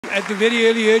at the very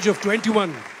early age of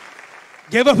 21,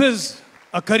 gave up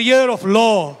a career of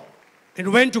law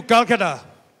and went to Calcutta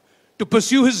to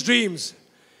pursue his dreams,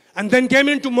 and then came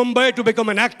into Mumbai to become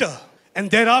an actor. And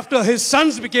thereafter, his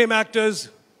sons became actors,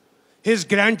 his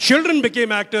grandchildren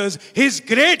became actors, his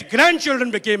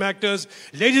great-grandchildren became actors.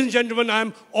 Ladies and gentlemen,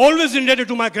 I'm always indebted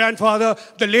to my grandfather,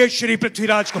 the late Shri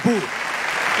Prithviraj Kapoor.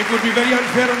 It would be very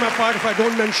unfair on my part if I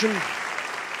don't mention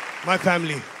my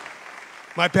family.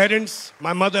 My parents,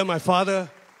 my mother, my father,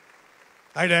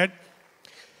 my dad,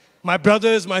 my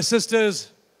brothers, my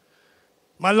sisters,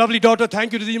 my lovely daughter.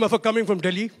 Thank you, Rizima, for coming from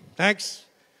Delhi. Thanks.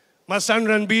 My son,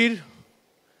 Ranbir.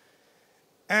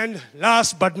 And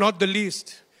last but not the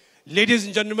least, ladies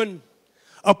and gentlemen,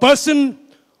 a person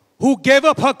who gave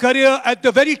up her career at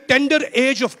the very tender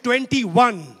age of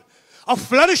 21, a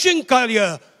flourishing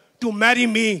career, to marry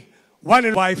me, one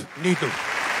and wife, Neetu.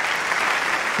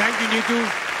 Thank you, Neetu,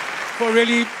 for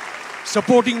really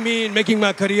supporting me in making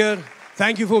my career.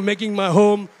 Thank you for making my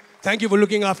home. Thank you for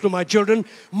looking after my children.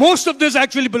 Most of this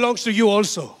actually belongs to you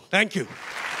also. Thank you.